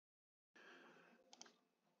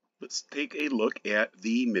Let's take a look at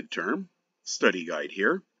the midterm study guide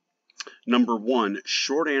here. Number 1,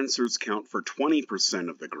 short answers count for 20%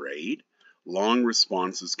 of the grade. Long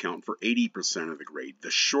responses count for 80% of the grade.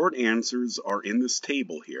 The short answers are in this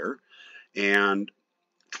table here, and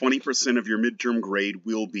 20% of your midterm grade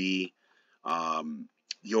will be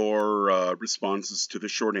your responses to the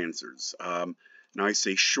short answers. Now I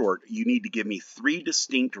say short, you need to give me 3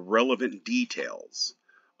 distinct relevant details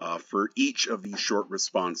for each of these short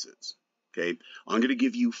responses. Okay, I'm going to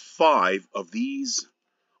give you 5 of these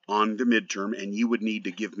on the midterm, and you would need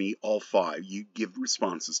to give me all 5. You give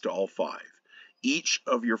responses to all 5. Each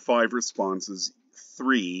of your 5 responses,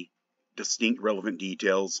 3 distinct relevant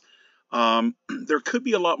details. There could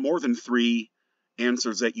be a lot more than 3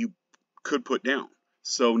 answers that you could put down.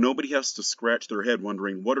 So nobody has to scratch their head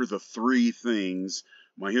wondering what are the 3 things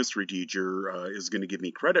my history teacher is going to give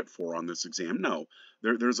me credit for on this exam. No,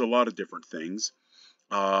 there's a lot of different things.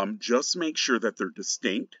 Just make sure that they're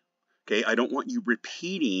distinct. Okay, I don't want you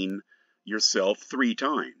repeating yourself 3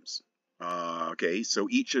 times. Okay, so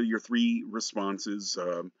each of your 3 responses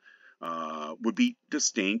would be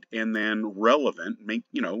distinct and then relevant.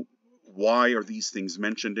 Why are these things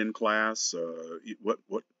mentioned in class?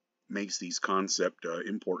 What makes these concepts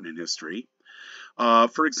important in history?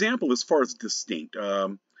 For example, as far as distinct,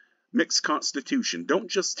 mixed constitution. Don't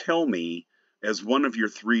just tell me as one of your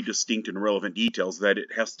 3 distinct and relevant details that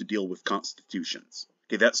it has to deal with constitutions.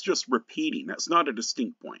 Okay, that's just repeating. That's not a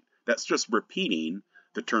distinct point. That's just repeating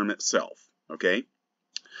the term itself. Okay.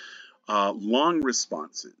 Long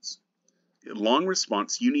responses. Long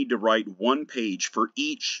response, you need to write 1 page for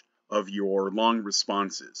each of your long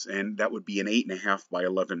responses, and that would be an 8.5 by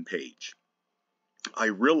 11 page. I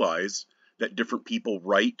realize that different people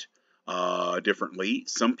differently.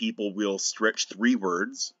 Some people will stretch 3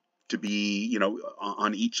 words to be,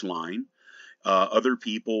 on each line. Other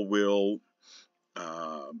people will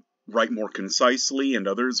write more concisely, and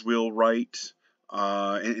others will write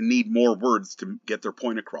and need more words to get their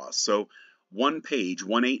point across. So 1 page,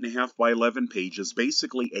 1 8.5 by 11 page is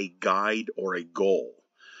basically a guide or a goal.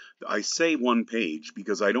 I say 1 page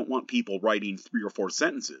because I don't want people writing 3 or 4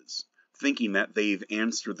 sentences thinking that they've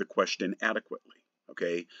answered the question adequately.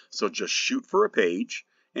 Okay, so just shoot for a page,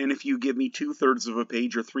 and if you give me 2/3 of a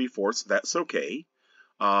page or 3/4, that's okay.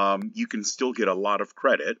 You can still get a lot of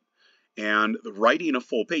credit, and writing a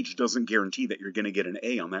full page doesn't guarantee that you're going to get an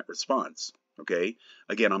A on that response. Okay,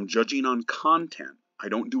 again, I'm judging on content. I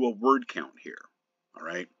don't do a word count here. All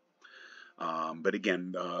right. But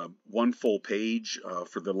again, 1 full page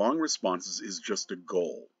for the long responses is just a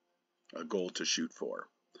goal to shoot for.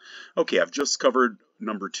 Okay, I've just covered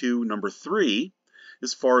number 2. Number 3,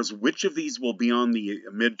 as far as which of these will be on the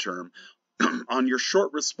midterm, on your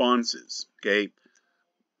short responses, okay,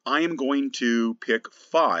 I am going to pick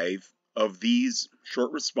 5 of these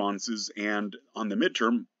short responses, and on the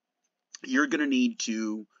midterm, you're going to need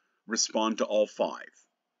to respond to all 5.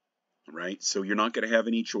 Right? So you're not going to have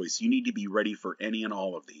any choice. You need to be ready for any and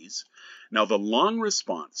all of these. Now the long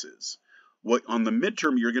responses, on the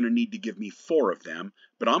midterm you're going to need to give me 4 of them,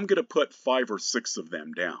 but I'm going to put 5 or 6 of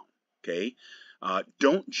them down. Okay?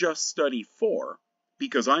 Don't just study 4,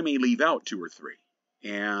 because I may leave out 2 or 3.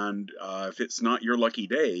 And if it's not your lucky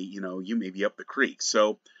day, you may be up the creek.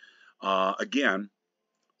 So again,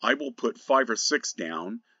 I will put 5 or 6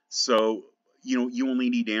 down. So you only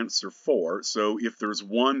need to answer 4. So if there's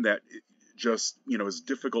one that just, is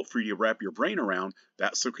difficult for you to wrap your brain around,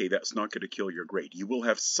 that's okay. That's not going to kill your grade. You will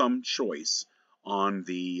have some choice on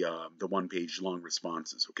the 1-page long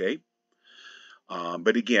responses, okay?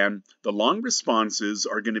 But again, the long responses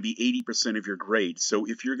are going to be 80% of your grade. So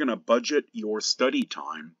if you're going to budget your study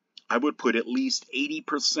time, I would put at least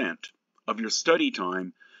 80% of your study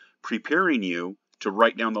time preparing you to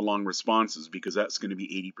write down the long responses, because that's going to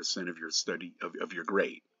be 80% of your study of your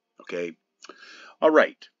grade. Okay. All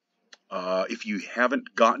right. If you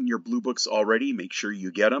haven't gotten your blue books already, make sure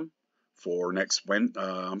you get them for next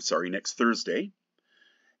Thursday.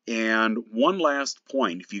 And one last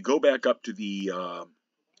point: if you go back up to the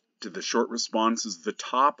short responses, the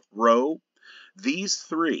top row, these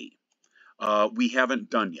 3 we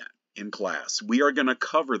haven't done yet in class. We are going to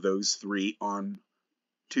cover those 3 on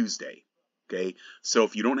Tuesday. Okay, so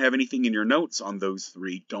if you don't have anything in your notes on those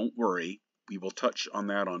 3, don't worry. We will touch on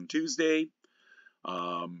that on Tuesday.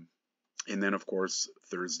 And then, of course,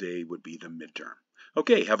 Thursday would be the midterm.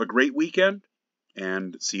 Okay, have a great weekend,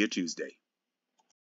 and see you Tuesday.